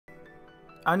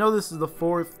I know this is the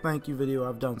 4th thank you video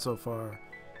I've done so far,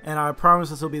 and I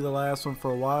promise this will be the last one for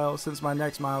a while since my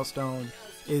next milestone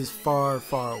is far,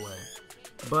 far away.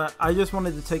 But I just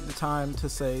wanted to take the time to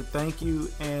say thank you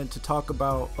and to talk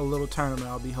about a little tournament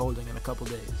I'll be holding in a couple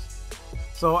days.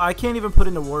 So I can't even put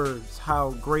into words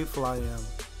how grateful I am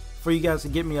for you guys to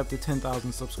get me up to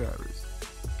 10,000 subscribers.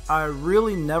 I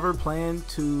really never planned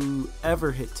to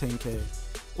ever hit 10K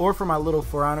or for my little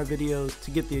For Honor videos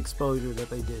to get the exposure that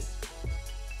they did.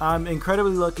 I'm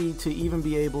incredibly lucky to even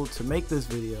be able to make this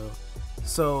video,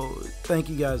 so thank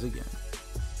you guys again.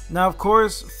 Now of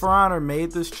course, For Honor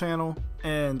made this channel,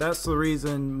 and that's the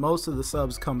reason most of the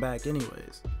subs come back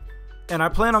anyways. And I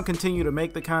plan on continuing to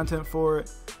make the content for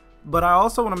it, but I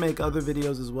also want to make other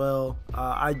videos as well.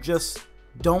 I just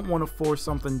don't want to force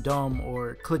something dumb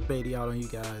or clickbaity out on you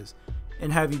guys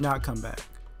and have you not come back.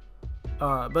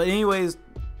 But anyways,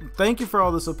 thank you for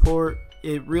all the support.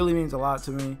 It really means a lot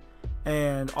to me.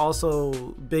 And also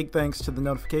big thanks to the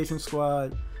notification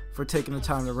squad for taking the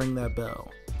time to ring that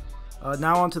bell.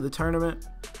 Now on to the tournament.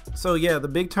 So yeah, the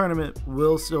big tournament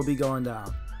will still be going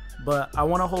down, but I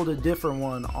want to hold a different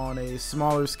one on a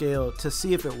smaller scale to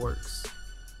see if it works.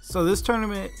 So this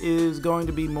tournament is going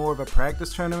to be more of a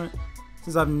practice tournament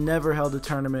since I've never held a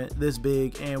tournament this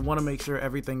big and want to make sure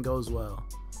everything goes well.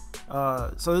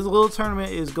 So this little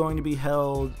tournament is going to be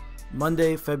held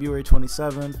Monday, February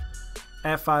 27th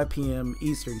at 5 p.m.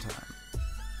 Eastern Time.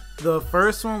 The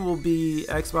first one will be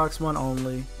Xbox One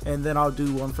only, and then I'll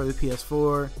do one for the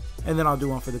PS4, and then I'll do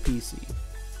one for the PC.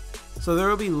 So there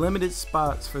will be limited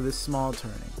spots for this small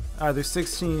tourney, either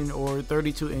 16 or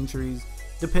 32 entries,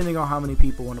 depending on how many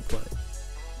people want to play.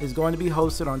 It's going to be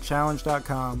hosted on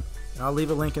challenge.com, and I'll leave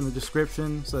a link in the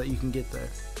description so that you can get there.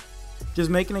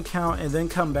 Just make an account and then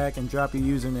come back and drop your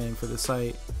username for the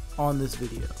site on this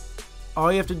video. All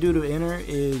you have to do to enter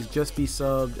is just be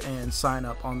subbed and sign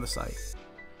up on the site.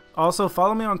 Also,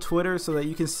 follow me on Twitter so that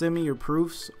you can send me your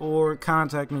proofs or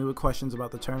contact me with questions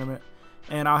about the tournament,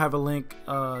 and I'll have a link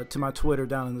to my Twitter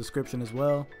down in the description as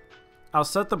well. I'll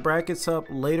set the brackets up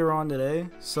later on today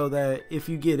so that if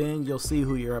you get in, you'll see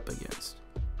who you're up against.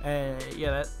 And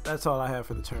yeah, that's all I have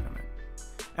for the tournament.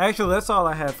 Actually, that's all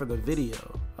I have for the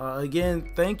video.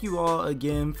 Again, thank you all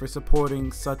again for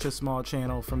supporting such a small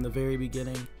channel from the very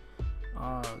beginning.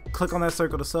 Click on that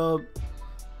circle to sub,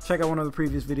 check out one of the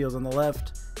previous videos on the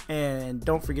left, and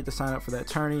don't forget to sign up for that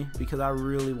tourney because I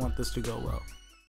really want this to go well.